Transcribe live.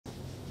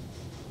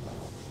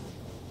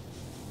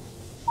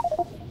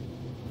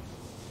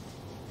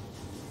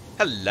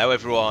Hello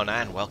everyone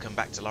and welcome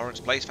back to Laurence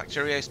Plays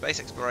Factorio Space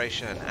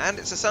Exploration, and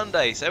it's a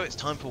Sunday, so it's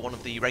time for one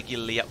of the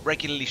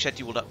regularly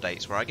scheduled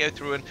updates where I go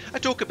through and I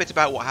talk a bit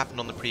about what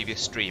happened on the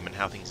previous stream and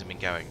how things have been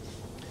going.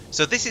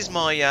 So this is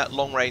my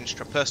long-range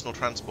personal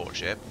transport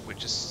ship,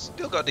 which has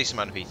still got a decent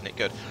amount of heat in it,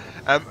 good.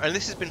 And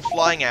this has been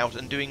flying out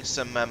and doing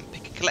some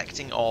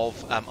collecting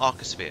of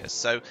arcospheres.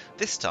 So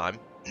this time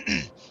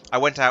I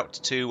went out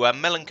to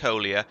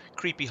Melancholia,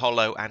 Creepy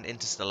Hollow and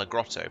Interstellar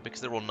Grotto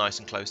because they're all nice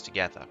and close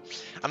together.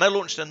 And I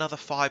launched another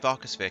 5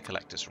 arcosphere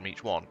collectors from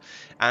each one.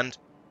 And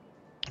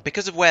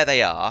because of where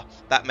they are,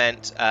 that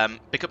meant,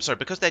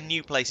 because they're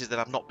new places that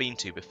I've not been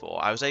to before,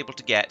 I was able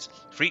to get,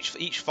 for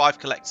each 5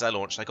 collectors I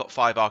launched, I got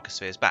 5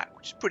 arcospheres back,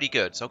 which is pretty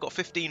good. So I've got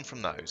 15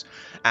 from those.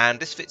 And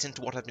this fits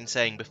into what I've been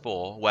saying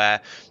before,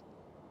 where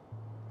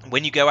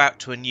when you go out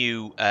to a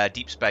new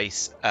deep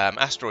space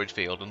asteroid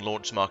field and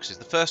launch some arcospheres,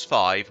 the first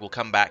 5 will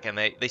come back and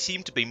they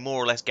seem to be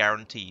more or less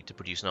guaranteed to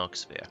produce an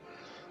arcosphere.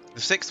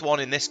 The 6th one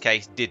in this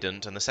case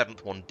didn't, and the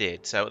 7th one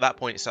did, so at that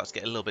point it starts to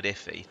get a little bit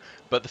iffy.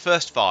 But the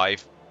first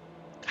 5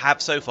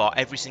 have so far,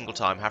 every single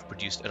time, have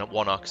produced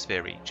 1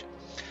 arcosphere each.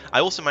 I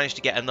also managed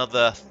to get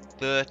another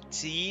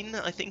 13,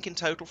 I think, in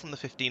total from the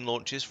 15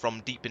 launches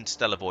from deep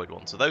interstellar void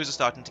ones. So those are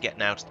starting to get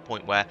now to the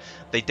point where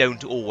they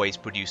don't always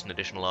produce an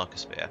additional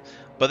arcosphere.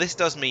 But this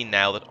does mean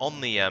now that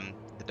on the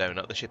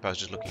donut, the ship I was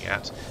just looking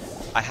at,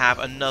 I have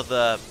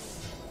another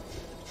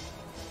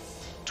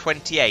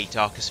 28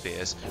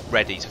 arcospheres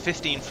ready. So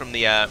 15 from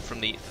the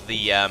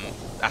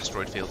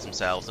asteroid fields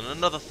themselves, and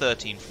another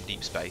 13 from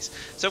deep space.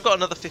 So I've got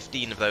another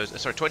 15 of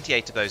those, sorry,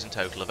 28 of those in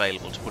total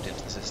available to put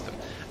into the system,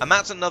 and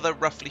that's another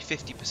roughly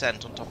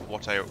 50% on top of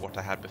what I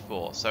had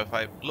before. So if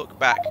I look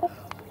back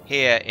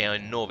here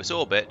in Norvis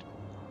orbit,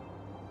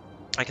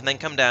 I can then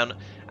come down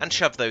and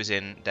shove those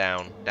in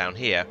down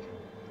here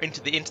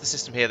into the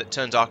system here that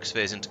turns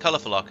arcospheres into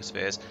colourful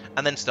arcospheres,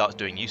 and then starts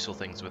doing useful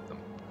things with them.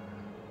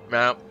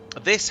 Now,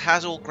 this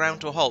has all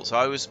ground to a halt, so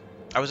I was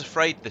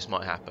afraid this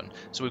might happen.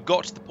 So we've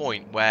got to the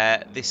point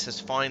where this has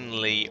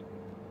finally...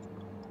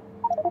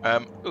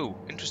 ooh,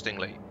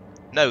 interestingly.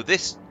 No,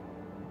 this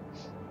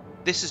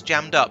is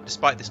jammed up,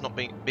 despite this not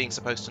being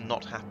supposed to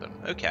not happen.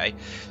 Okay.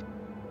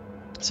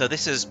 So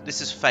this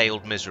has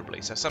failed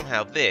miserably. So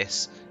somehow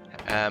this...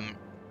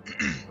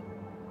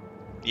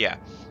 yeah.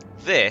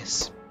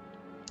 This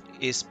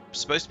is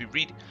supposed to be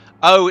reading...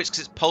 Oh, it's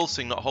because it's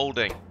pulsing, not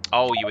holding.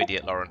 Oh, you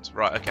idiot, Laurence.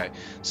 Right, okay.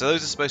 So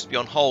those are supposed to be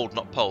on hold,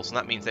 not pulse, and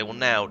that means they will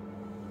now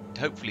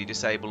hopefully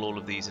disable all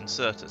of these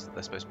inserters that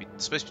they're supposed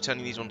to be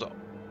turning these ones off.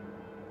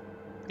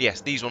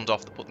 Yes, these ones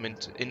off to put them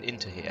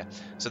into here.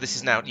 So this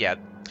is now, yeah.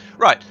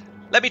 Right,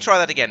 let me try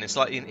that again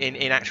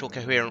in actual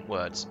coherent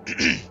words.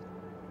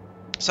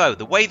 So,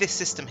 the way this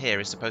system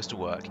here is supposed to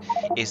work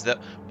is that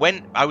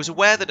when... I was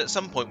aware that at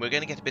some point we're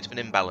going to get a bit of an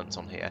imbalance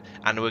on here,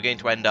 and we're going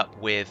to end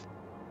up with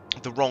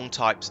the wrong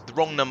types, the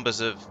wrong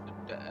numbers of...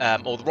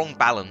 or the wrong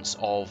balance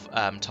of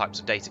types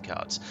of data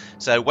cards.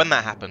 So when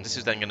that happens, this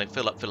is then going to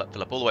fill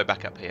up all the way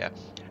back up here.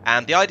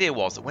 And the idea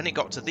was that when it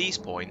got to these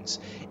points,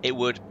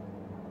 we'd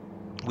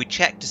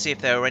check to see if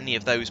there were any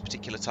of those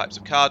particular types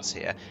of cards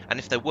here, and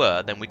if there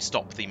were, then we'd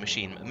stop the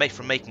machine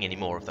from making any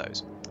more of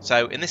those.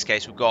 So in this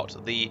case, we've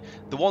got the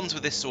ones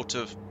with this sort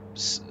of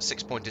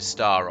 6-pointed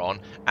star on,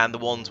 and the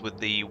ones with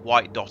the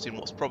white dot in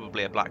what's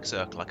probably a black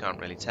circle. I can't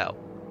really tell.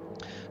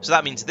 So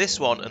that means this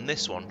one and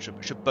this one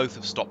should both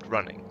have stopped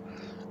running.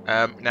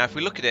 Now, if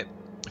we look at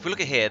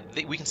here,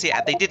 we can see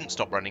they didn't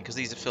stop running because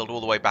these have filled all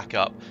the way back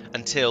up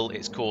until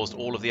it's caused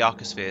all of the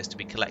arcospheres to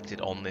be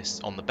collected on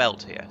the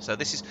belt here. So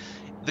this is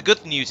the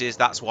good news is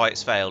that's why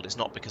it's failed. It's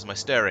not because my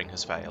stirring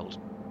has failed.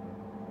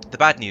 The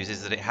bad news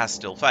is that it has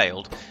still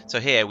failed. So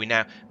here we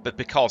now, but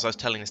because I was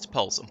telling this to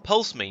pulse, and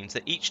pulse means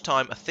that each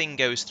time a thing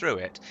goes through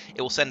it,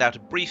 it will send out a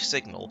brief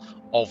signal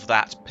of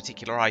that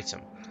particular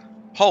item.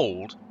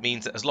 Hold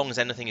means that as long as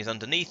anything is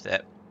underneath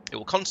it, it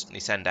will constantly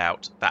send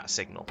out that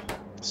signal.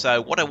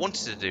 So what I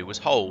wanted to do was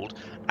hold,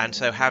 and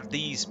so have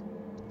these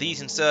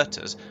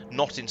inserters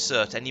not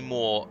insert any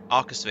more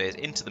arcospheres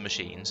into the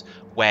machines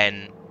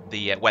when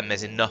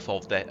there's enough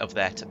of their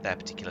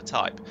particular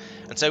type.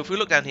 And so if we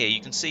look down here,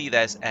 you can see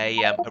there's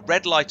a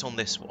red light on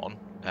this one.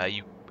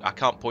 I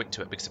can't point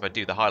to it because if I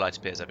do, the highlight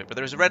appears of it, but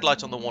there is a red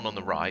light on the one on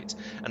the right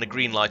and a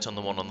green light on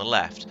the one on the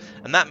left,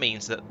 and that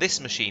means that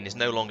this machine is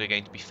no longer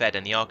going to be fed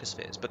any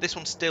arcospheres, but this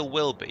one still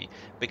will be,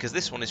 because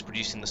this one is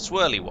producing the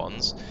swirly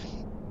ones,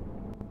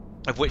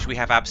 of which we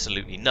have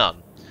absolutely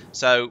none.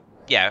 So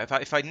yeah,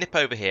 if I nip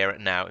over here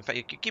now, in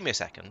fact, give me a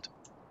second.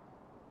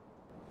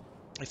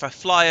 If I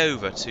fly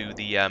over to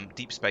the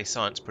Deep Space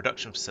Science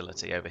production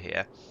facility over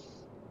here,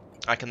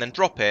 I can then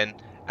drop in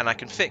and I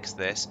can fix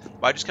this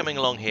by just coming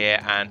along here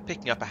and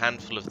picking up a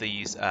handful of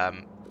these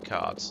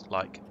cards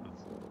like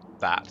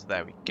that.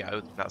 There we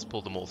go. That's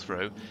pulled them all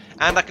through,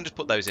 and I can just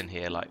put those in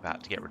here like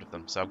that to get rid of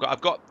them. So I've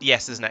got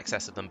yes, there's an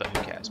excess of them, but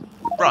who cares?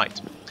 Right.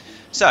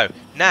 So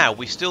now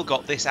we've still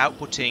got this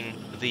outputting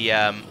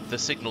the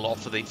signal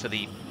off for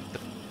the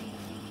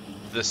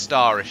the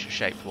starish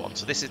shaped one.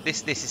 So this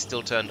is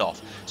still turned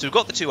off. So we've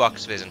got the 2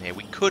 arcospheres in here.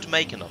 We could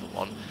make another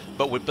one,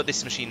 but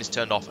this machine is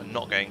turned off and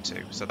not going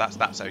to. So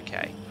that's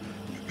okay.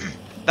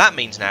 That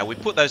means now we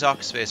put those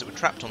arcospheres that were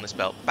trapped on this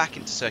belt back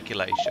into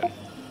circulation.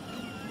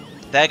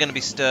 They're going to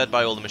be stirred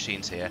by all the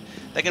machines here.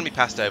 They're going to be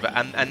passed over,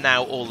 and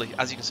now all the,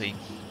 as you can see,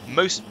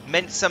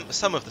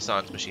 some of the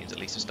science machines at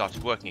least have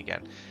started working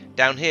again.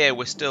 Down here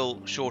we're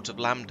still short of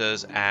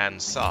lambdas and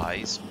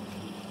psis,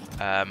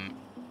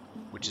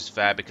 which is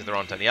fair because there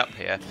aren't any up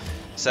here.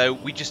 So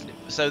we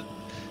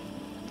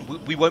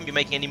won't be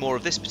making any more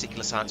of this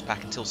particular science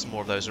pack until some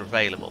more of those are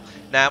available.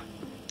 Now,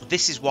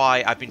 this is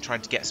why I've been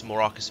trying to get some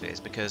more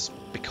arcospheres, because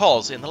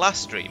in the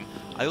last stream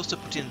I also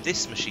put in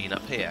this machine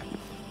up here.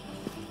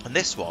 And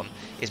this one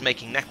is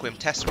making Naquium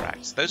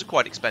tesseracts. Those are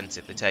quite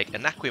expensive. They take a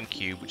Naquium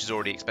cube, which is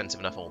already expensive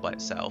enough all by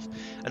itself,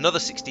 another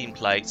 16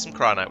 plates, some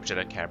cryonite, which I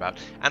don't care about,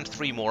 and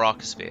 3 more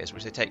arcospheres,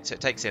 which they take. So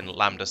it takes in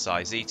lambda,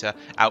 psi, zeta,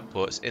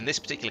 outputs, in this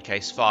particular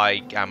case phi,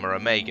 gamma,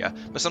 omega,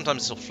 but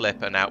sometimes this will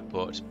flip and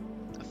output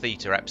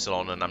theta,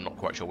 epsilon, and I'm not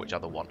quite sure which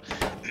other one.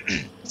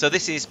 So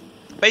this is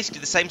basically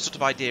the same sort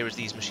of idea as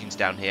these machines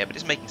down here, but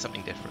it's making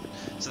something different.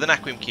 So the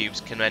Naquium cubes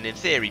can then in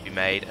theory be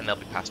made, and they'll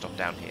be passed off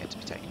down here to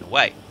be taken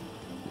away.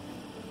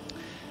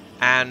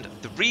 And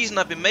the reason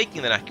I've been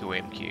making the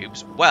Naquium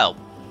cubes, well,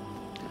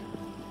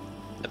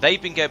 they've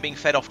been being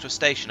fed off to a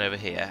station over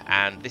here,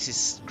 and this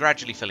is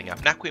gradually filling up.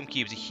 Naquium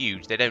cubes are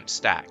huge, they don't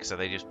stack, so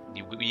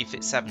you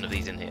fit 7 of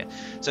these in here.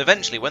 So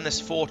eventually, when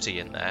there's 40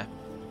 in there,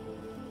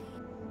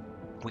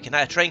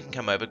 a train can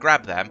come over,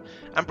 grab them,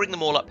 and bring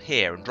them all up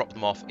here and drop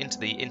them off into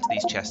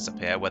these chests up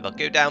here, where they'll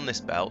go down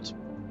this belt,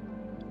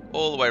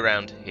 all the way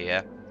around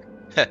here.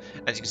 As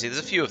you can see, there's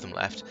a few of them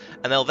left,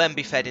 and they'll then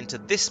be fed into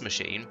this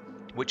machine,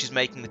 which is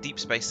making the Deep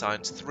Space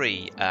Science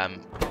 3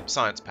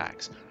 science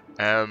packs.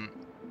 Or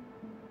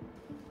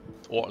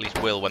at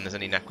least will when there's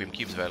any Naquium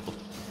cubes available.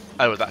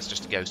 Oh, that's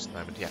just a ghost at the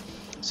moment, yeah.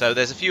 So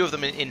there's a few of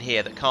them in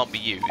here that can't be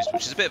used,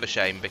 which is a bit of a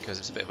shame because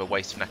it's a bit of a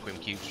waste of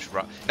Naquium cubes,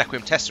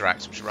 Naquium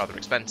tesseracts, which are rather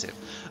expensive.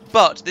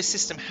 But this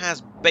system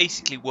has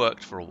basically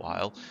worked for a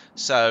while,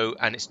 so,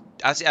 and it's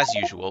as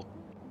usual,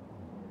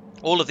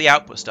 all of the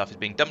output stuff is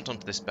being dumped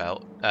onto this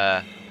belt.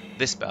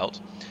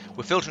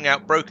 We're filtering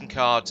out broken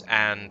cards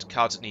and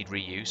cards that need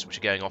reuse, which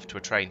are going off to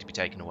a train to be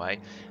taken away.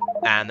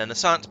 And then the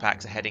science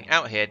packs are heading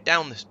out here,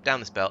 down this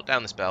belt,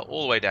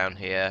 all the way down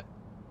here,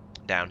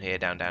 down,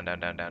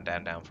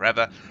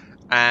 forever.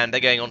 And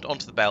they're going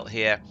onto the belt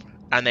here,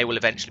 and they will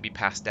eventually be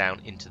passed down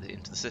into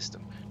the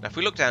system. Now, if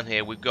we look down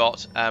here, we've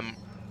got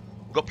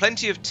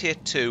plenty of tier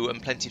 2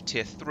 and plenty of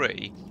tier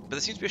 3, but there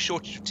seems to be a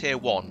shortage of tier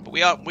 1. But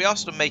we are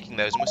sort of making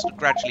those, and we're sort of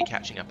gradually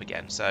catching up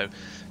again. So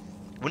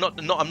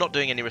I'm not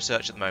doing any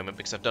research at the moment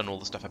because I've done all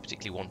the stuff I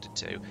particularly wanted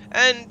to.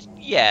 And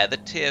yeah, the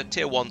tier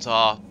 1s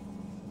are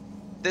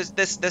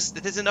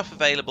there's enough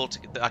available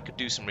that I could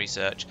do some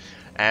research,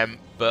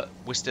 but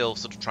we're still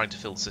sort of trying to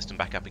fill the system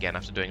back up again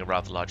after doing a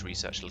rather large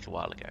research a little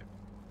while ago.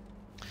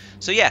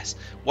 So yes,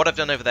 what I've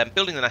done over there,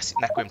 building the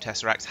Naquium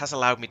tesseracts, has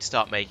allowed me to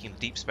start making the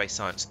Deep Space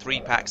Science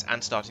 3 packs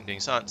and starting doing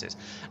sciences.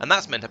 And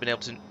that's meant I've been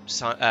able to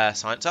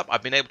science up,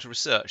 I've been able to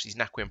research these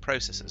Naquium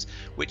processors,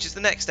 which is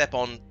the next step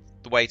on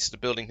the way to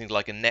building things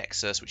like a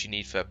Nexus, which you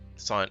need for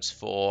Science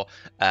 4,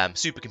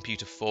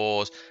 Supercomputer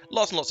 4s,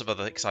 lots and lots of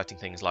other exciting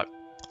things like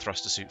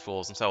thruster suit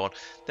 4s and so on.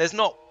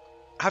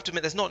 I have to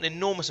admit, there's not an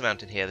enormous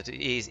amount in here that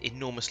is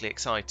enormously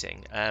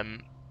exciting,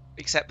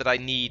 except that I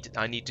need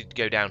to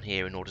go down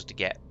here in order to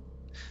get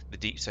the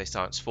Deep Space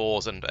Science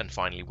 4s and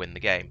finally win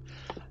the game.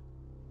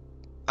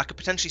 I could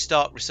potentially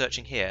start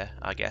researching here,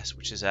 I guess,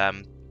 which is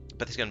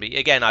but there's going to be,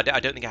 again, I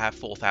don't think I have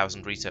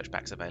 4,000 research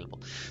packs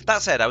available.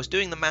 That said, I was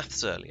doing the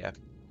maths earlier.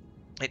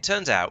 It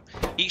turns out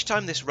each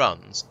time this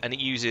runs, and it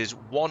uses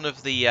one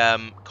of the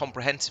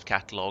comprehensive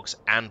catalogues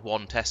and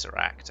one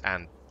tesseract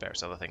and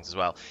various other things as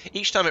well.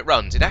 Each time it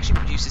runs, it actually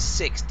produces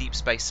 6 Deep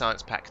Space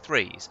Science Pack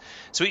 3s.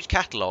 So each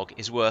catalogue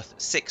is worth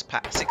 6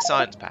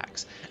 science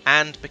packs.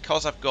 And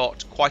because I've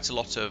got quite a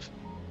lot of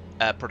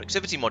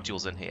productivity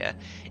modules in here,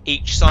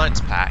 each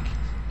science pack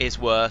is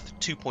worth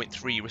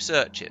 2.3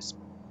 researches.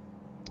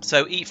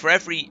 So for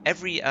every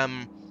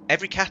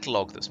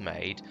catalogue that's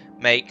made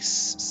makes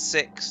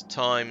 6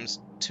 times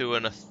 2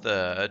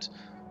 1/3,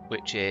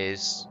 which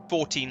is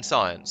 14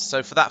 science.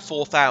 So for that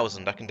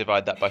 4,000, I can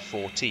divide that by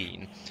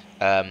 14,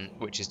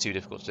 which is too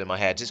difficult to do in my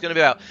head. So it's going to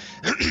be about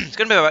it's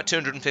going to be about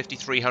 250,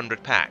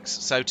 300 packs.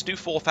 So to do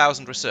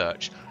 4,000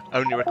 research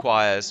only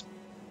requires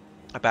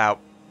about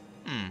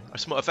a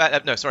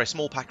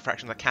small pack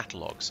fraction of the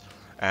catalogues.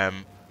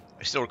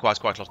 It still requires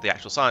quite a lot of the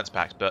actual science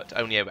packs, but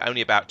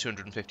only about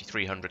 250,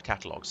 300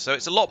 catalogues. So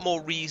it's a lot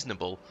more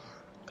reasonable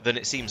than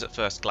it seems at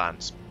first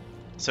glance.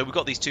 So we've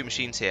got these 2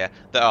 machines here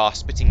that are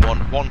spitting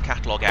one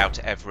catalogue out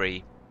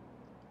every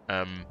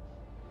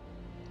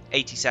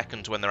 80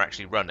 seconds when they're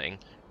actually running,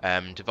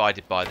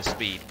 divided by the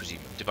speed,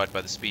 divided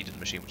by the speed of the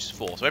machine, which is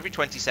 4. So every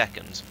 20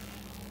 seconds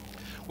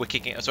we're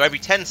kicking. So every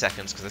 10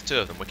 seconds, because there's 2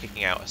 of them, we're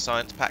kicking out a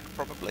science pack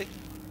probably.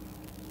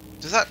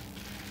 Does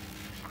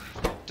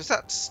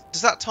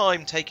Does that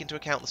time take into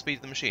account the speed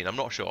of the machine? I'm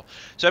not sure.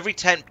 So every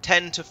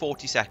 10 to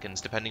 40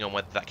 seconds, depending on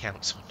whether that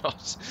counts or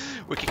not,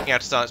 we're kicking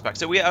out a science pack.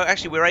 So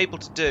we're able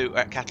to do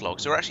catalogue.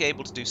 So we're actually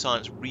able to do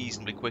science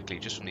reasonably quickly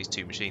just from these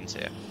two machines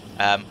here.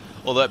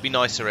 Although it'd be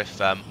nicer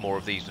if more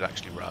of these would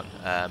actually run.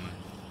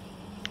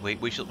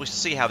 We shall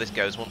see how this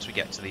goes once we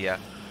get to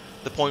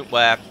the point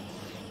where,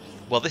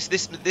 well,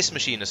 this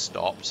machine has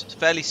stopped.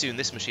 Fairly soon,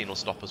 this machine will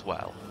stop as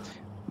well.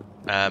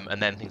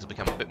 And then things will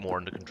become a bit more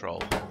under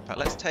control. In fact,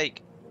 let's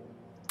take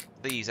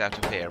these out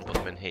of here and put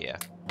them in here.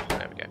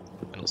 There we go.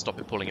 And it'll stop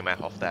it pulling them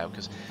out off there,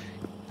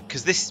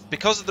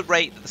 because of the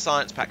rate that the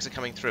science packs are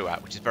coming through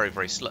at, which is very,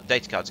 very slow.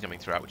 Data cards are coming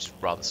through at, which is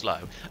rather slow.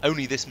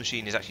 Only this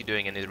machine is actually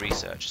doing any of the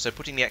research. So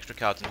putting the extra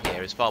cards in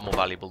here is far more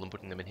valuable than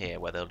putting them in here,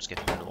 where they'll just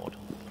get ignored.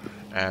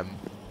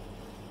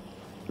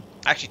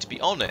 Actually, to be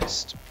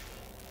honest,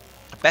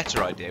 a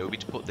better idea would be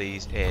to put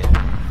these in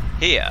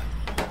here,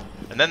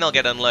 and then they'll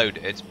get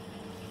unloaded.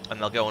 And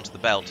they'll go onto the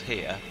belt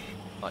here,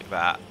 like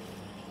that,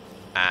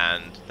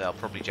 and they'll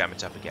probably jam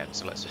it up again.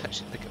 So let's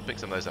actually pick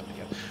some of those up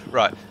again.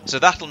 Right, so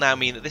that'll now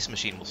mean that this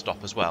machine will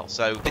stop as well.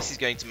 So this is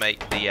going to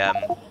make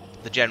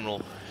the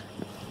general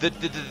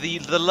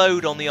the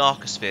load on the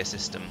Arcosphere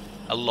system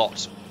a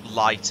lot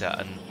lighter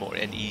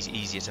and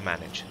easier to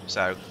manage.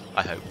 So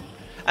I hope.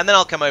 And then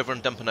I'll come over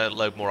and dump a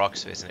load more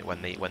Arcospheres in it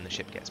when the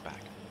ship gets back.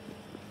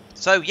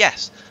 So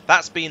yes,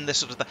 that's been the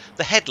sort of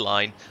the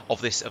headline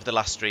of the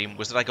last stream,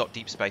 was that I got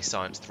Deep Space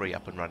Science 3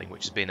 up and running,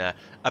 which has been a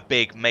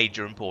big,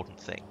 major, important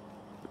thing.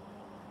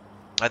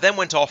 I then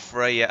went off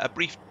for a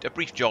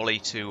brief jolly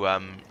to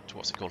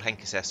what's it called,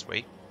 Henkes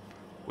Eswi,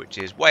 which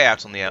is way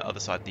out on the other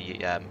side of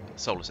the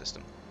solar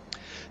system.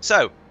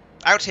 So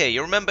out here,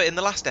 you remember in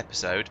the last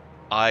episode,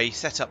 I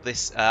set up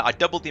this. I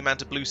doubled the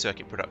amount of blue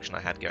circuit production I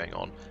had going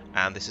on,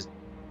 and this has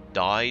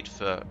died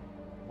for.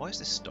 Why has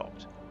this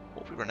stopped?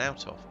 What have we run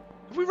out of?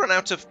 Have we run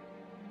out of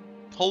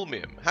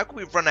holmium? How can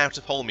we run out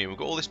of holmium? We've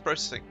got all this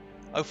processing.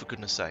 Oh, for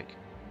goodness sake.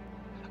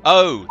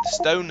 Oh, the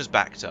stone has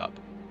backed up.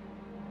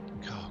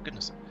 Oh,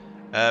 goodness.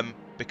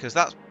 Because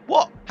that's...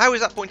 What? How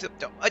is that pointing...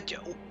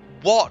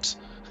 What?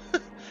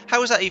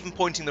 How is that even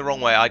pointing the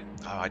wrong way?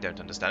 I don't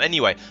understand.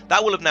 Anyway,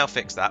 that will have now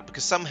fixed that,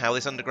 because somehow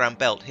this underground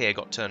belt here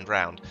got turned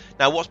round.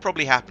 Now, what's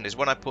probably happened is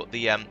when I put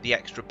the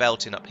extra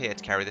belt in up here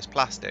to carry this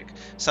plastic,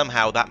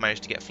 somehow that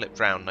managed to get flipped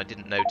round, and I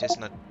didn't notice,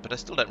 but I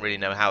still don't really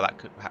know how that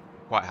could...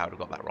 quite how I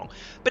got that wrong.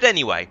 But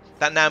anyway,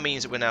 that now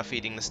means that we're now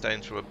feeding the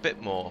stone through a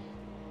bit more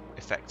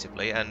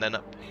effectively, and then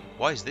up...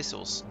 Why is this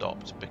all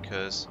stopped?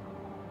 Because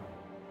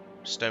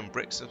stone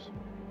bricks have...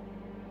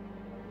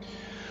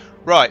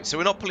 Right, so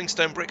we're not pulling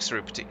stone bricks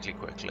through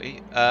particularly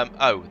quickly.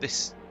 Oh,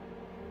 this...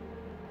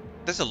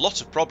 There's a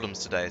lot of problems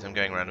today as I'm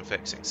going around and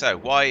fixing. So,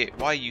 why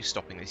are you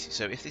stopping this?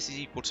 So, if this is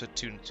equal to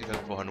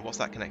 2,400, what's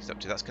that connected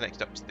up to? That's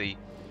connected up to the...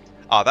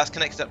 Ah, that's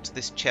connected up to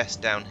this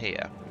chest down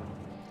here.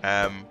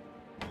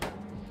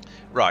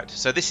 Right,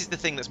 so this is the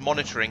thing that's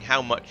monitoring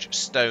how much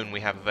stone we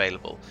have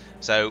available.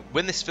 So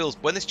when this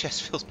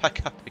chest fills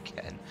back up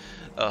again,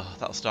 oh,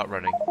 that'll start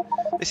running.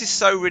 This is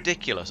so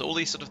ridiculous. All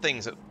these sort of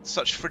things,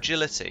 such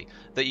fragility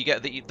that you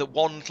get that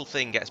one little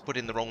thing gets put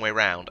in the wrong way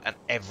round and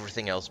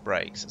everything else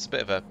breaks. It's a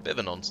bit of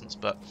a nonsense,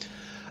 but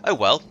oh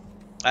well.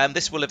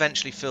 This will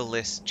eventually fill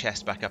this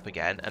chest back up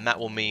again, and that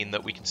will mean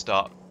that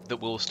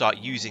we'll start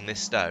using this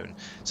stone.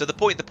 So the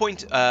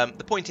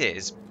point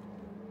is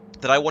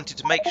that I wanted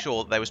to make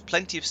sure that there was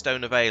plenty of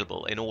stone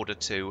available in order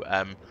to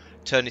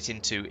turn it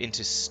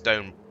into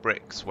stone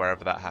bricks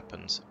wherever that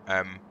happens.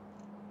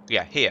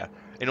 Yeah, here.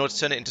 In order to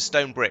turn it into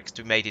stone bricks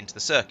to be made into the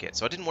circuit.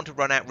 So I didn't want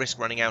to risk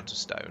running out of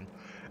stone.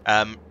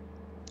 And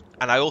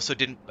I also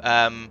didn't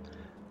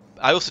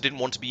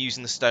want to be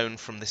using the stone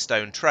from the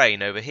stone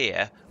train over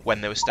here when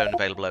there was stone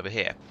available over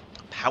here.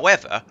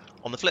 However,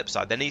 on the flip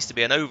side, there needs to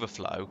be an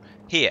overflow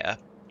here,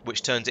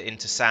 which turns it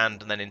into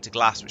sand and then into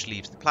glass, which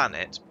leaves the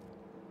planet.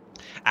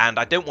 And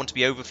I don't want to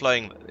be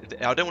overflowing.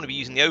 I don't want to be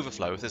using the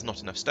overflow if there's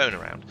not enough stone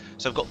around.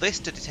 So I've got this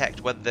to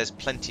detect whether there's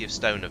plenty of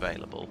stone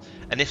available,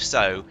 and if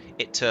so,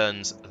 it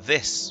turns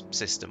this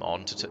system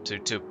on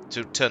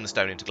to turn the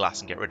stone into glass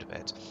and get rid of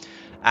it.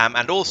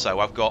 And also,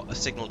 I've got a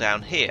signal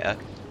down here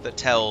that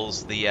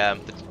tells the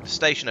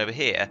station over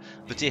here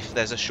that if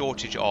there's a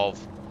shortage of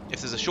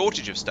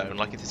stone,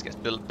 like if this gets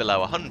below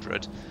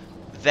 100,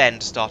 then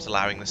to start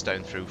allowing the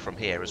stone through from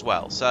here as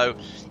well. So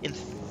in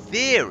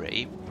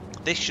theory,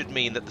 this should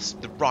mean that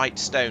the right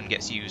stone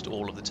gets used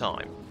all of the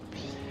time.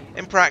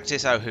 In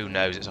practice, oh, who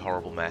knows? It's a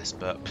horrible mess,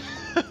 but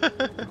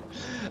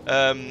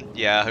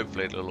yeah,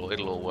 hopefully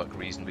it'll all work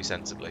reasonably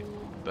sensibly.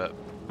 But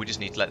we just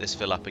need to let this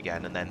fill up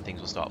again, and then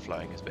things will start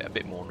flowing a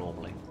bit more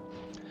normally.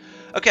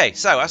 Okay,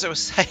 so as I was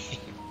saying,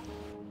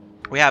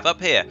 we have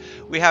up here,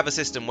 we have a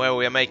system where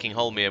we are making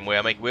holmium.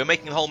 We're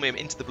making holmium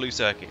into the blue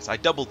circuits. I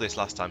doubled this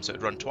last time, so it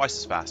would run twice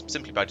as fast,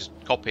 simply by just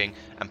copying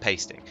and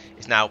pasting.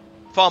 It's now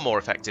far more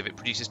effective. It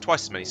produces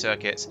twice as many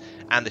circuits,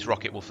 and this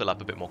rocket will fill up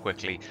a bit more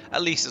quickly,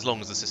 at least as long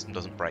as the system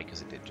doesn't break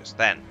as it did just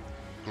then.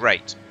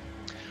 Great.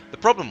 The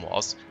problem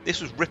was,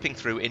 this was ripping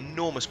through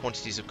enormous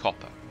quantities of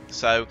copper.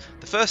 So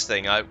the first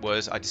thing I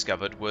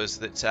discovered was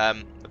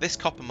that this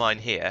copper mine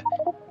here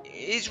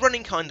is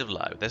running kind of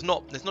low. There's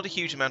not a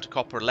huge amount of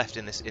copper left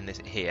in this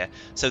here,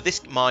 so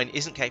this mine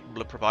isn't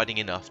capable of providing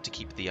enough to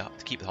keep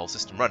the whole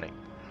system running.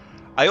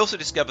 I also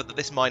discovered that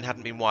this mine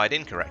hadn't been wired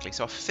in correctly,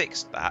 so I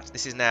fixed that.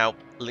 This is now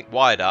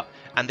wired up,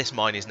 and this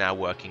mine is now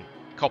working.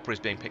 Copper is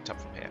being picked up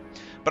from here.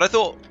 But I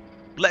thought,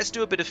 let's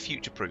do a bit of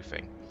future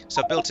proofing.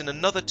 So I've built in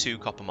another 2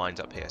 copper mines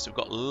up here, so we've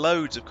got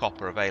loads of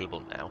copper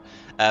available now.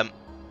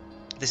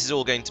 This is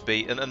all going to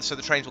be, and so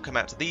the trains will come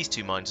out to these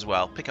 2 mines as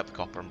well, pick up the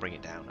copper and bring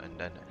it down,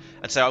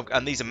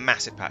 and these are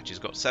massive patches.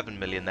 We've got 7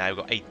 million there, we've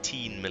got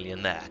 18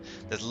 million there.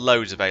 There's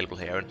loads available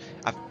here,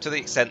 and to the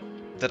extent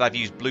that I've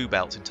used blue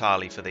belts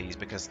entirely for these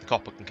because the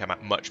copper can come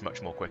out much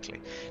more quickly.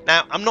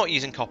 Now I'm not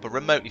using copper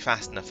remotely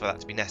fast enough for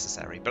that to be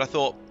necessary, but I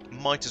thought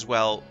might as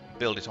well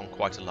build it on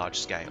quite a large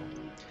scale.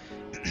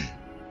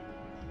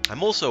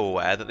 I'm also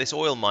aware that this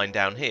oil mine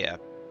down here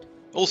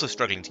also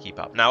struggling to keep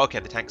up. Now, okay,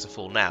 the tanks are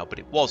full now, but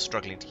it was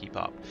struggling to keep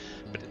up.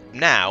 But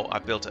now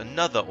I've built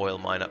another oil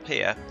mine up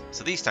here,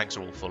 so these tanks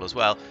are all full as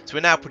well. So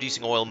we're now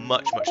producing oil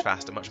much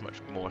faster, much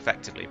more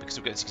effectively, because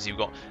we've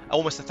got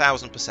almost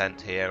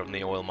 1,000% here on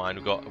the oil mine.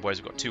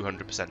 Whereas we've got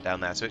 200%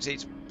 down there, so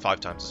it's 5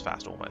 times as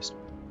fast almost.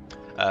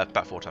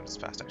 About 4 times as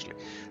fast actually.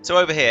 So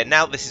over here,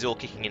 now this is all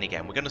kicking in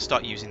again, we're going to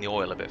start using the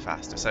oil a bit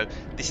faster. So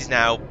this is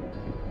now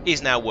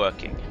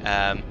working.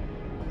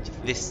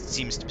 This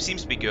seems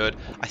to be good.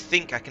 I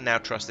think I can now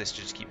trust this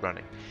to just keep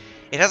running.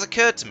 It has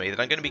occurred to me that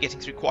I'm going to be getting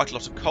through quite a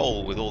lot of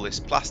coal with all this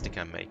plastic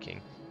I'm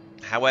making.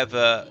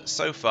 However,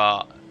 so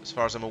far, as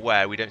far as I'm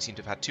aware, we don't seem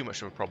to have had too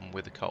much of a problem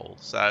with the coal.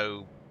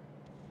 So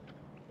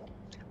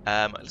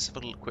let's have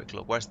a quick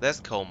look. There's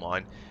the coal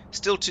mine.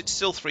 Still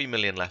 3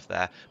 million left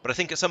there, but I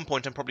think at some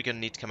point I'm probably going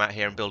to need to come out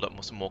here and build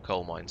up some more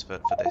coal mines for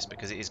this,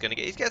 because it is going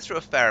to get through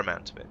a fair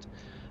amount of it.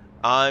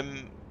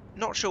 I'm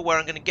not sure where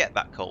I'm going to get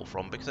that coal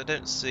from, because I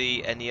don't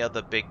see any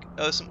other big...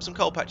 Oh, some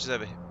coal patches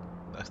over here.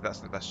 That's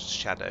just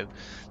shadow.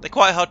 They're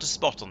quite hard to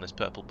spot on this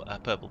purple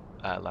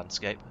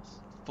landscape.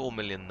 4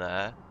 million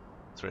there,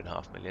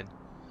 3.5 million,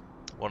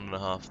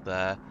 1.5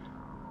 there.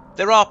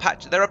 There are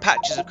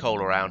patches of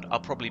coal around. I'll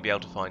probably be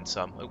able to find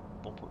some. Oh,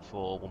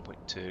 1.4,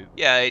 1.2.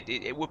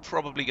 Yeah, we're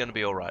probably going to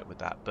be all right with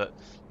that. But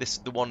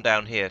the one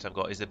down here that I've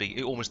got is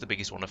almost the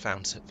biggest one I've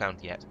found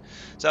yet.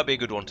 So that'd be a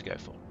good one to go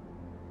for.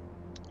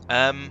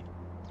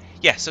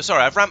 Yeah, so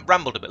sorry, I've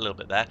rambled a little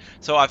bit there.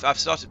 So I've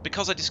started,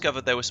 because I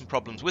discovered there were some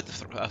problems with the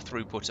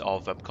throughput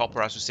of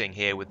copper, as we're seeing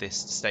here with this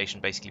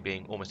station basically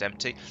being almost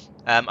empty.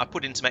 I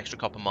put in some extra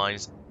copper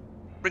mines,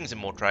 brings in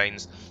more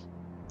trains.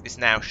 This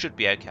now should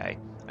be okay.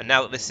 And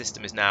now that this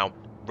system is now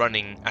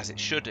running as it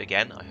should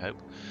again, I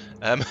hope.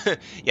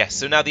 Yes,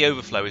 so now the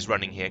overflow is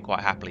running here quite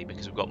happily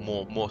because we've got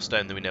more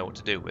stone than we know what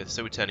to do with.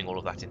 So we're turning all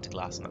of that into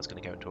glass, and that's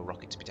going to go into a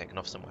rocket to be taken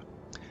off somewhere.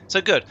 So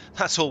good,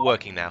 that's all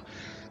working now.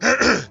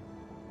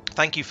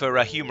 Thank you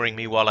for humouring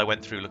me while I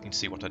went through looking to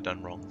see what I'd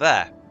done wrong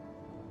there.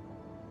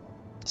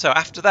 So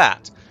after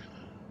that,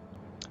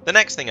 the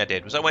next thing I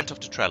did was I went off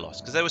to Trelos,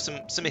 because there were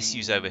some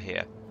issues over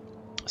here.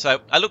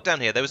 So I looked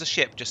down here, there was a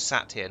ship just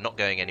sat here, not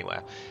going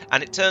anywhere.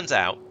 And it turns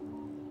out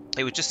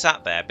it was just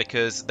sat there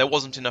because there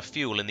wasn't enough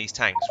fuel in these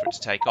tanks for it to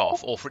take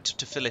off, or for it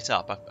to fill it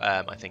up,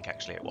 I think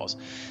actually it was.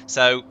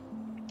 So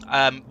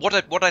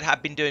what I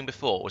had been doing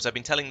before was I'd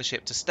been telling the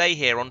ship to stay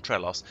here on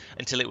Trelos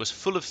until it was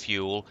full of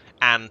fuel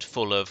and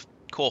full of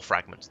core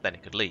fragments, then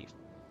it could leave.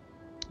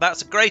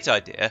 That's a great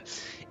idea,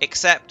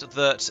 except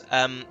that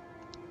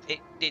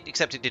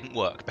it didn't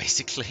work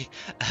basically.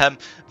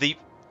 We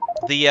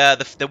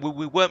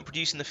weren't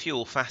producing the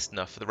fuel fast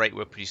enough for the rate we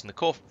were producing the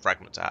core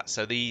fragments at,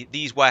 so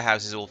these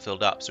warehouses all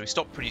filled up, so we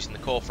stopped producing the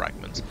core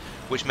fragments,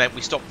 which meant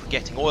we stopped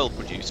getting oil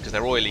produced, because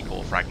they're oily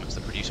core fragments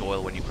that produce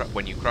oil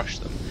when you crush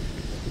them.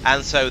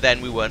 And so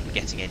then we weren't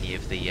getting any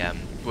of the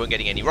we weren't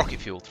getting any rocket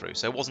fuel through,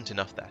 so it wasn't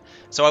enough there.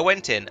 So I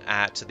went in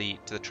to the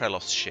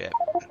Trelos ship,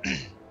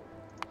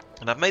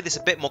 and I've made this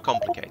a bit more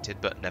complicated,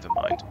 but never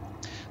mind.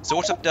 So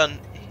what I've done.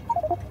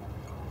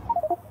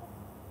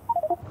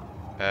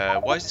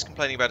 Why is this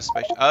complaining about a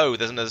spaceship? Oh,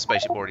 there's another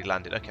spaceship already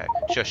landed. Okay,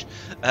 shush.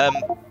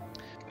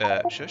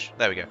 Shush.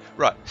 There we go.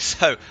 Right.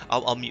 So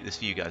I'll mute this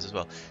for you guys as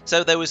well.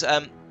 So there was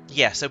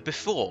yeah. So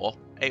before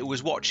it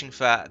was watching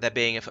for there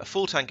being a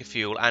full tank of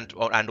fuel and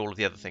all of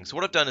the other things. So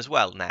what I've done as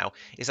well now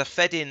is I've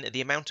fed in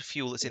the amount of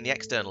fuel that's in the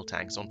external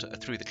tanks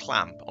through the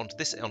clamp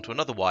onto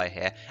another wire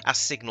here as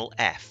signal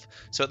F.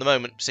 So at the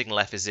moment signal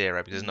F is 0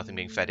 because there's nothing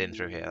being fed in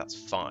through here. That's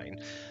fine.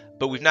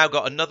 But we've now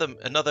got another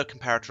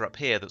comparator up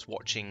here that's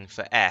watching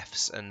for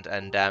Fs and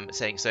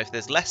saying, so if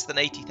there's less than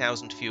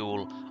 80,000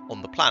 fuel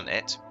on the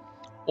planet,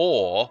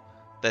 or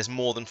there's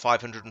more than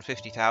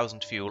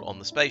 550,000 fuel on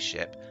the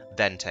spaceship,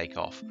 then take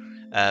off.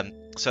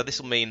 So this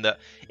will mean that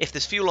if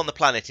there's fuel on the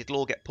planet, it'll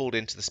all get pulled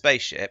into the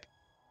spaceship.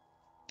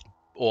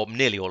 or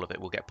nearly all of it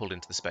will get pulled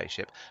into the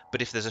spaceship.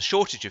 But if there's a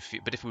shortage of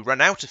fuel, but if we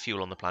run out of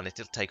fuel on the planet,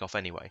 it'll take off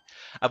anyway.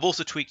 I've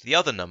also tweaked the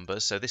other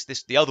numbers, so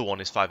the other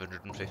one is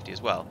 550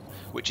 as well,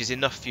 which is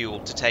enough fuel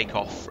to take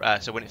off.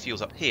 So when it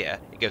fuels up here,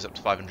 it goes up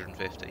to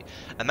 550,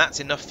 and that's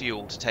enough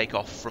fuel to take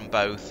off from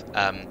both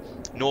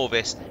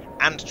Norvis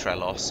and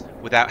Trelos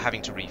without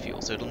having to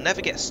refuel. So it'll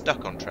never get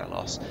stuck on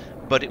Trelos,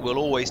 but it will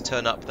always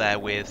turn up there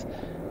with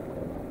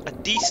a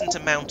decent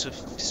amount of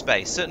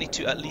space, certainly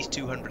to at least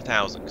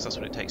 200,000, because that's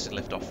what it takes to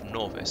lift off from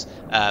Norvis,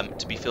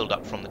 to be filled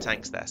up from the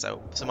tanks there.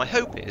 So my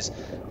hope is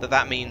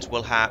that means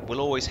we'll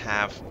always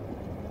have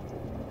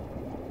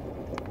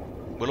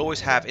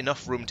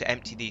enough room to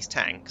empty these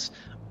tanks.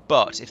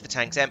 But if the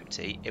tank's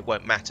empty, it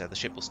won't matter. The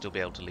ship will still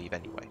be able to leave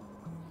anyway.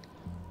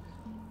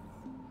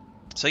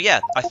 So yeah,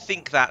 I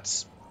think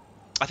that's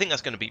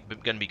going to be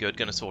good.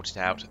 Going to sort it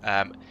out.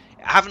 I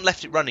haven't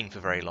left it running for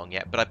very long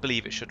yet, but I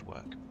believe it should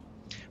work.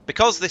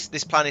 Because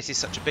this planet is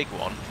such a big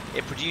one,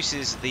 it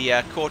produces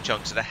the core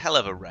chunks at a hell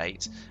of a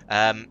rate,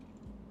 to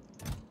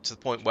the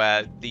point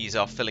where these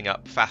are filling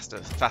up faster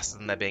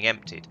than they're being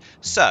emptied.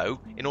 So,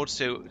 in order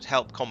to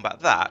help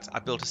combat that, I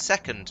built a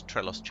second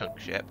Trelos chunk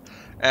ship.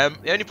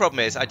 The only problem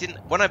is,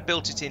 when I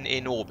built it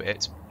in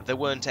orbit, there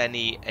weren't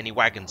any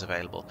wagons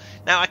available.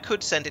 Now, I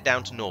could send it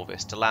down to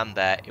Norvis to land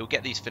there. It would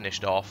get these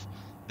finished off.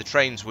 The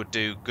trains would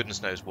do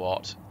goodness knows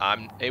what.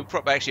 It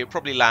would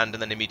probably land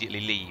and then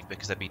immediately leave,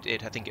 because I think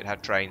it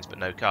had trains but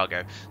no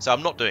cargo. So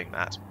I'm not doing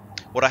that.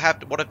 What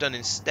I've done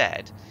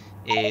instead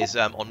is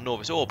on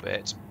Norvis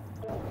orbit,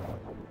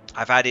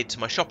 I've added to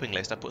my shopping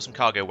list. I put some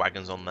cargo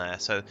wagons on there.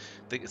 So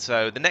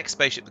the next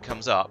spaceship that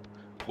comes up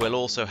will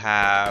also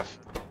have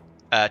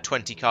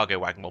 20 cargo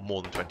wagons, or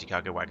more than 20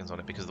 cargo wagons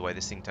on it, because of the way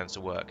this thing tends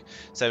to work.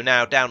 So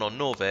now down on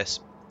Norvis,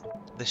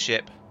 the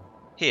ship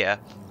here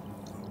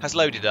has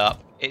loaded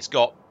up. It's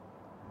got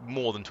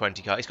more than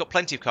 20 cars. It's got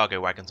plenty of cargo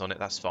wagons on it.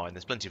 That's fine.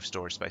 There's plenty of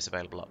storage space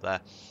available up there.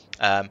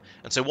 And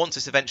so once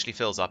this eventually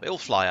fills up, it'll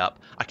fly up.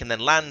 I can then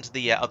land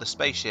the other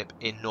spaceship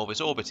in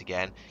Norvis orbit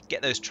again,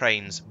 get those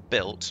trains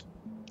built,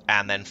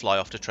 and then fly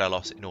off to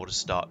Trelos in order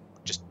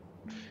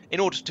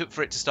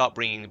for it to start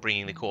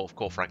bringing the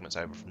core fragments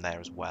over from there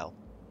as well.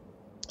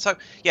 So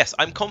yes,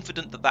 I'm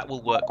confident that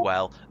will work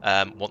well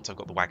once I've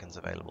got the wagons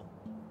available.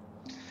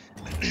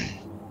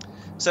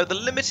 So the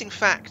limiting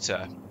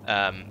factor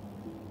to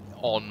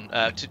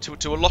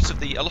a lot of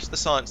the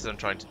science that I'm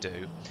trying to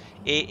do,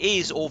 it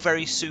is or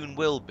very soon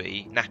will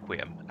be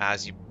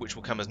Naquium, which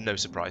will come as no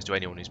surprise to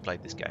anyone who's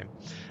played this game.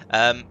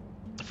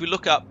 If we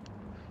look up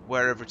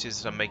wherever it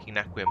is that I'm making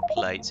Naquium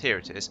plates, here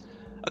it is.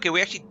 Okay,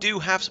 we actually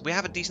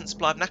have a decent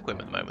supply of Naquium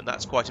at the moment.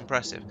 That's quite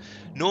impressive.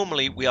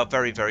 Normally we are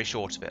very, very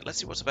short of it. Let's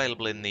see what's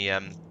available in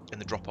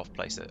the drop-off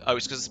place. Oh,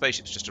 it's because the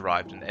spaceship's just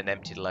arrived and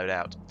emptied a load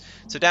out.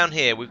 So down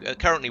here, we've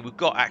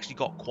actually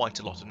got quite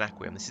a lot of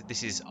Naquium.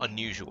 This is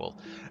unusual.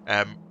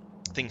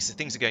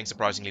 Things are going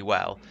surprisingly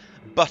well,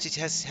 but it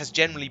has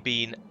generally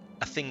been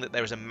a thing that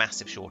there is a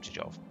massive shortage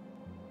of.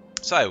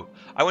 So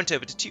I went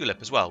over to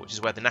Tulip as well, which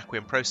is where the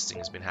Naquium processing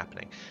has been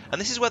happening,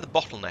 and this is where the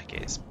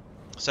bottleneck is.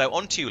 So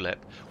on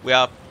Tulip,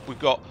 we've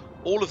got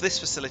all of this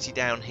facility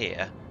down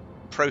here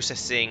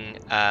processing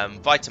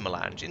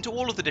Vitamelange into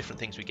all of the different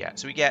things we get.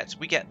 So we get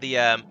the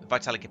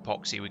Vitalic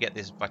epoxy, we get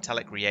this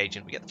Vitalic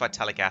reagent, we get the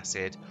Vitalic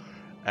acid.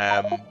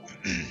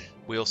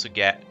 We also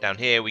get down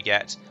here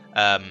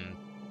I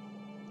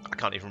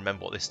can't even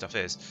remember what this stuff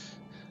is.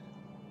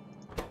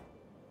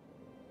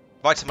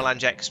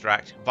 Vitamelange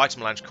extract,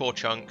 Vitamelange core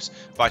chunks,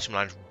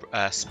 Vitamelange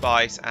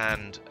spice,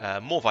 and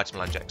more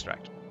Vitamelange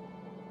extract.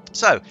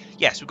 So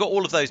yes, we've got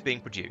all of those being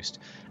produced,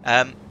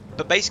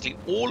 but basically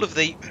all of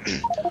the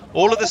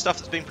stuff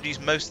that's being produced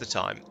most of the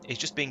time is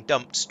just being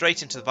dumped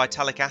straight into the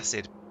Vitalic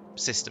acid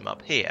system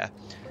up here.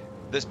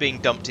 That's being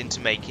dumped into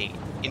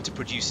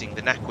producing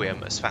the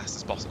Naquium as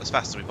fast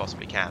as we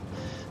possibly can.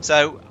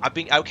 So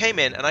I came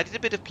in and I did a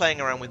bit of playing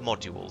around with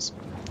modules.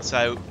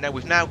 So now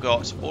we've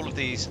got all of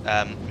these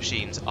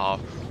machines are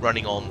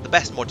running on the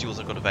best modules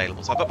I've got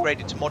available. So I've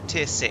upgraded to mod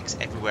tier 6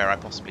 everywhere I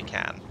possibly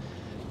can.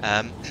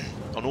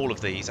 On all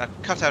of these,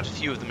 I've cut out a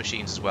few of the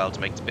machines as well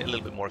to make it a little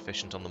bit more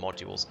efficient on the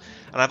modules,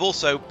 and I've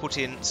also put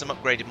in some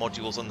upgraded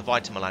modules on the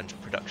Vitamelange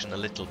production a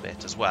little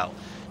bit as well,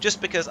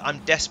 just because I'm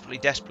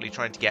desperately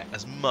trying to get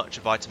as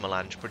much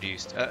Vitamelange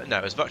produced,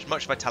 as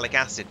much Vitalic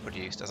acid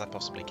produced as I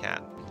possibly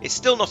can. It's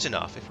still not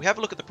enough. If we have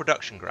a look at the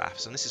production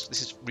graphs, and this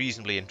is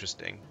reasonably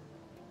interesting.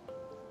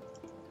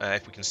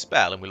 If we can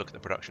spell and we look at the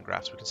production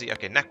graphs, we can see,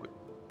 okay,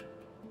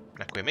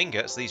 Naquium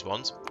ingots, these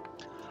ones,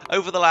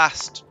 over the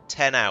last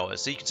 10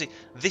 hours. So you can see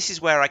this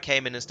is where I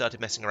came in and started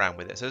messing around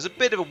with it. So there's a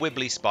bit of a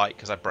wibbly spike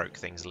because I broke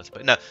things a little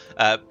bit.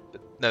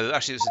 No,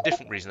 actually there's a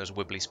different reason there's a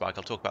wibbly spike.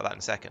 I'll talk about that in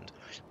a second.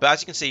 But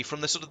as you can see,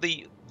 from the sort of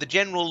the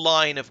general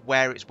line of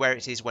where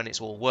it is when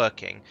it's all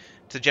working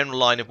to the general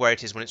line of where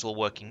it is when it's all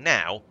working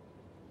now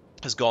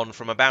has gone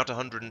from about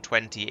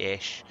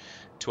 120-ish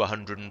to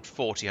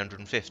 140,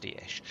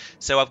 150-ish.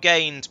 So I've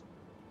gained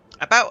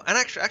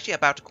Actually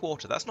about a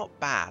quarter. That's not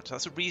bad.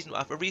 That's a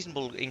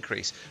reasonable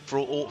increase for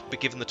all,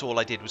 given that all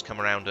I did was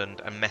come around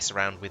and mess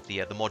around with the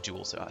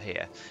modules out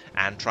here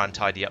and try and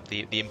tidy up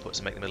the inputs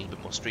and make them a little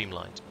bit more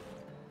streamlined.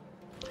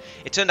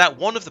 It turned out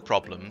one of the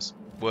problems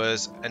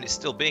was, and it's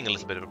still being a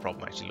little bit of a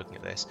problem actually looking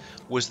at this,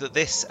 was that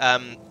this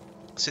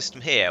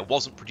system here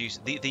wasn't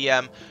producing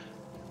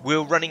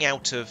we're running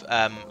out of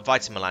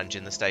vitamelange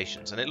in the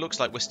stations, and it looks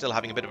like we're still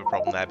having a bit of a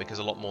problem there because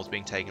a lot more is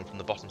being taken from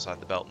the bottom side of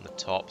the belt than the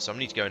top. So I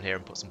need to go in here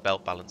and put some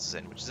belt balancers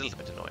in, which is a little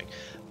bit annoying.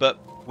 But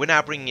we're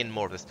now bringing in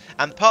more of this.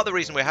 And part of the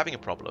reason we're having a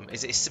problem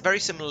is it's very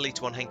similarly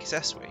to on Henkis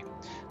Eswi.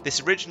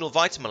 This original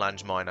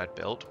vitamelange mine I'd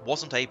built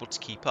wasn't able to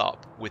keep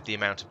up with the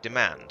amount of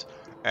demand.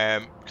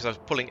 Because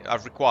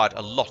I've required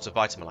a lot of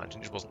vitamelange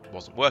and it just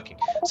wasn't working.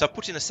 So I've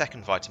put in a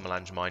second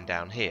vitamelange mine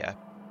down here,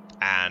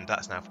 and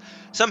that's now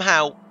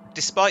somehow,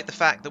 despite the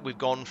fact that we've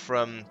gone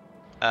from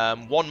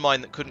one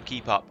mine that couldn't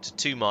keep up to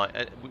two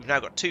mines, we've now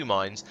got two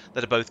mines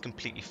that are both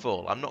completely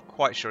full. I'm not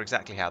quite sure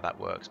exactly how that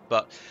works,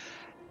 but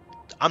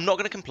I'm not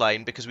going to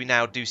complain because we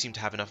now do seem to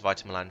have enough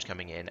vitamelange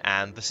coming in,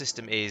 and the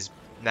system is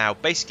now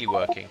basically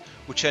working.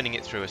 We're churning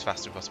it through as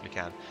fast as we possibly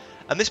can.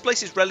 And this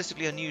place is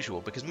relatively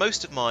unusual because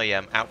most of my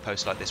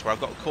outposts like this, where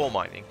I've got core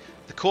mining,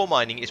 the core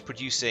mining is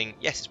producing,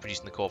 yes, it's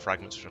producing the core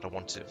fragments, which is what I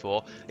wanted it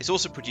for. It's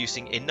also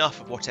producing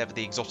enough of whatever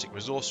the exotic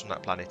resource from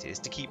that planet is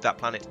to keep that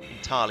planet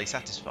entirely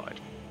satisfied.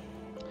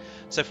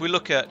 So if we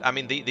look at, I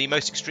mean, the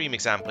most extreme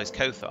example is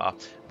Kothar,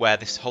 where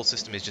this whole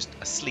system is just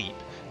asleep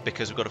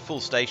because we've got a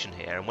full station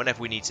here, and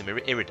whenever we need some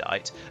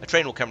iridite, a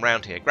train will come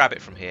round here, grab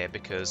it from here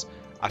because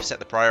I've set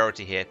the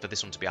priority here for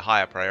this one to be a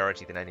higher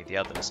priority than any of the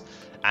others,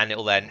 and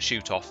it'll then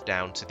shoot off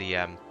down to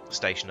the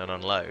station and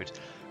unload.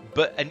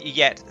 And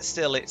yet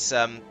still, it's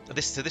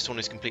this one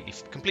is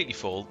completely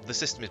full. The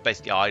system is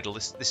basically idle.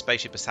 This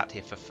spaceship has sat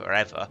here for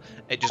forever.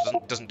 It just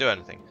doesn't do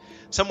anything.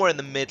 Somewhere in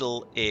the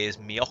middle is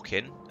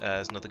Miokin,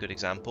 as another good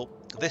example.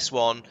 This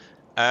one,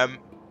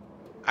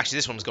 actually,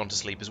 this one's gone to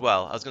sleep as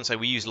well. I was going to say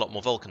we use a lot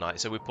more vulcanite,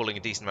 so we're pulling a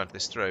decent amount of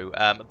this through.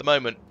 At the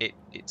moment,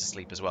 it's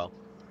asleep as well.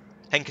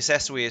 Henkis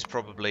Eswi is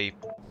probably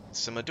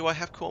similar. Do I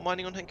have core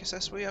mining on Henkis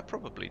Eswi? I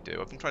probably do.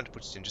 I've been trying to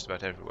put it in just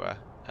about everywhere.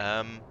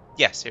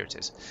 Yes, here it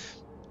is.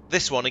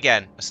 This one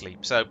again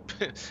asleep, so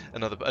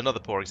another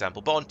poor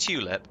example. But on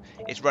Tulip,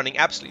 it's running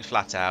absolutely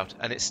flat out,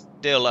 and it's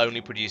still only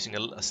producing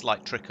a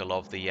slight trickle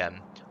of the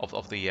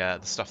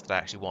stuff that I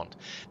actually want.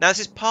 Now this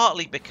is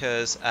partly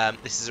because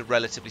this is a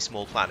relatively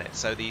small planet,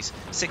 so these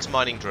 6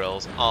 mining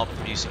drills aren't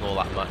producing all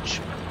that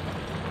much.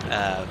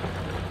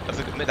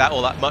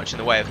 All that much in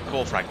the way of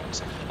core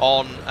fragments.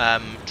 On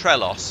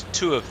Trelos,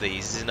 2 of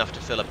these is enough to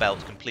fill a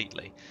belt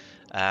completely.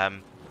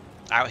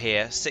 Out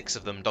here, 6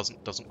 of them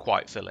doesn't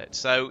quite fill it.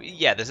 So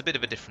yeah, there's a bit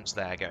of a difference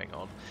there going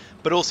on.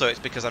 But also it's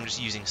because I'm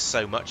just using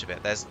so much of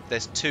it.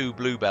 There's 2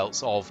 blue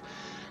belts of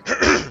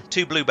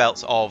 2 blue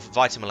belts of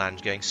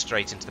vitamelange going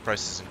straight into the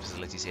processing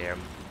facilities here.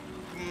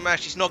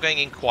 Actually, it's not going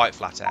in quite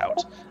flat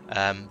out,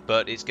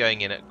 but it's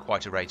going in at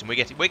quite a rate, and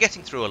we're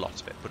getting through a lot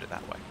of it. Put it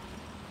that way.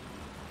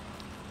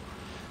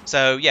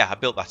 So yeah, I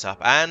built that up,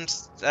 and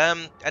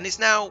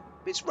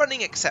it's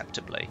running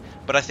acceptably.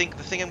 But I think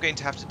the thing I'm going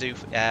to have to do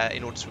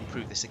in order to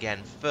improve this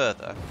again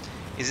further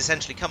is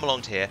essentially come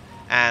along to here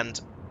and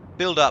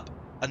build up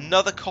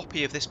another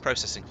copy of this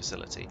processing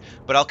facility.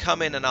 But I'll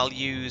come in and I'll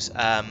use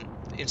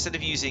instead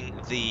of using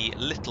the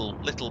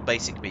little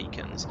basic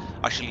beacons,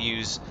 I shall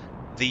use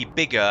the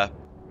bigger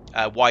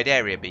wide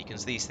area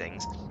beacons, these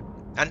things,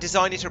 and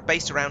design it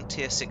based around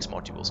tier 6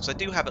 modules, because I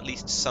do have at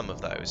least some of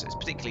those. It's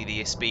particularly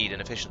the speed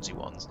and efficiency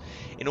ones,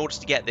 in order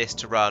to get this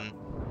to run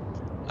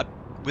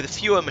with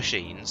fewer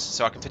machines,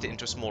 so I can fit it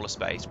into a smaller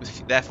space,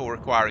 therefore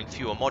requiring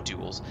fewer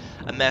modules,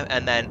 and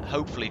then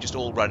hopefully just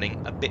all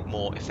running a bit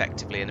more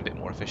effectively and a bit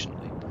more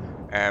efficiently,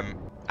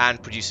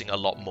 and producing a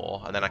lot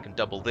more. And then I can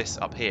double this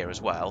up here as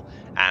well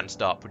and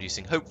start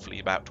producing hopefully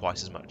about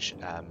twice as much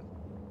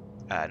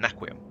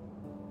Naquium.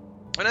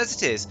 And as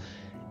it is,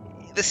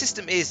 the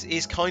system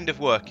is kind of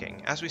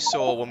working, as we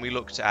saw when we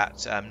looked at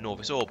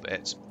Norvis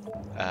Orbit,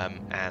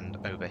 and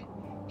over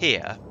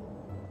here.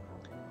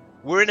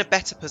 We're in a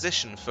better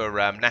position for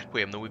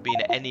Naquium than we've been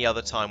at any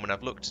other time when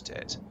I've looked at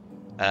it.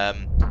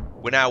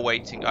 We're now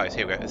waiting. Oh,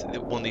 here we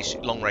go. One of these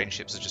long-range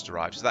ships has just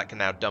arrived, so that can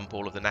now dump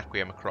all of the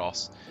Naquium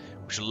across,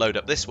 which will load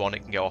up this one. It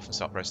can go off and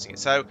start processing it.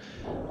 So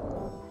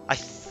I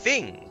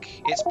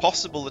think it's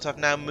possible that I've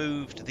now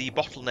moved the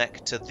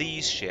bottleneck to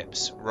these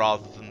ships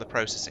rather than the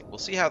processing. We'll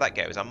see how that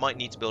goes. I might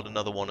need to build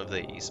another one of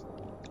these.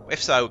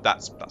 If so,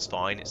 that's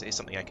fine. It's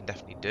something I can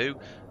definitely do,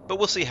 but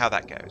we'll see how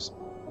that goes.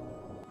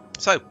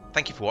 So,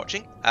 thank you for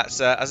watching.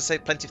 As I say,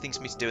 plenty of things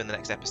for me to do in the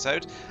next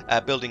episode.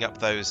 Building up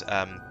the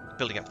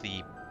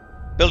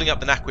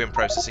Naquium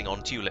processing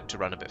on Tulip to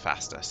run a bit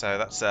faster. So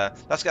I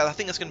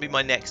think that's going to be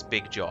my next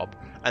big job,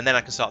 and then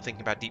I can start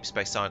thinking about Deep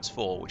Space Science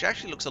 4, which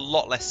actually looks a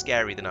lot less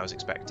scary than I was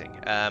expecting.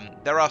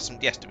 There are some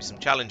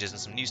challenges and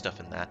some new stuff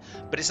in there,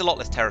 but it's a lot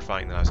less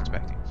terrifying than I was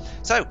expecting.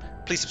 So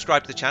please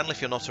subscribe to the channel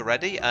if you're not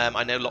already.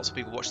 I know lots of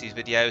people watch these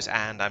videos,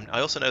 and I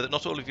also know that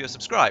not all of you are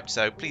subscribed,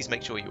 so please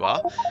make sure you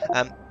are.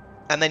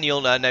 And then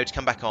you'll know to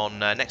come back on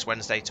next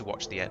Wednesday to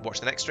watch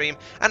the next stream,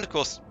 and of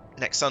course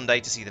next Sunday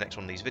to see the next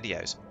one of these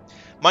videos.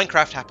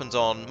 Minecraft happens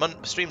on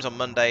streams on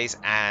Mondays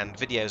and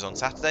videos on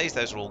Saturdays.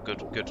 Those are all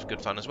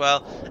good fun as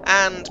well.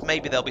 And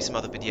maybe there'll be some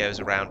other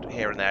videos around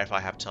here and there if I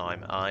have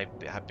time. I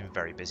have been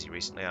very busy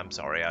recently. I'm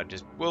sorry.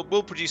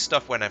 We'll produce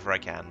stuff whenever I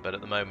can, but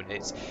at the moment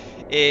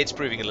it's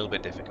proving a little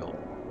bit difficult.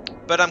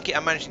 But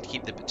I'm managing to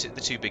keep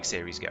the two big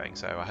series going.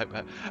 So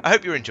I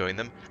hope you're enjoying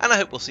them, and I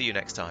hope we'll see you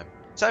next time.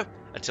 So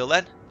until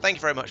then, thank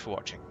you very much for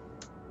watching.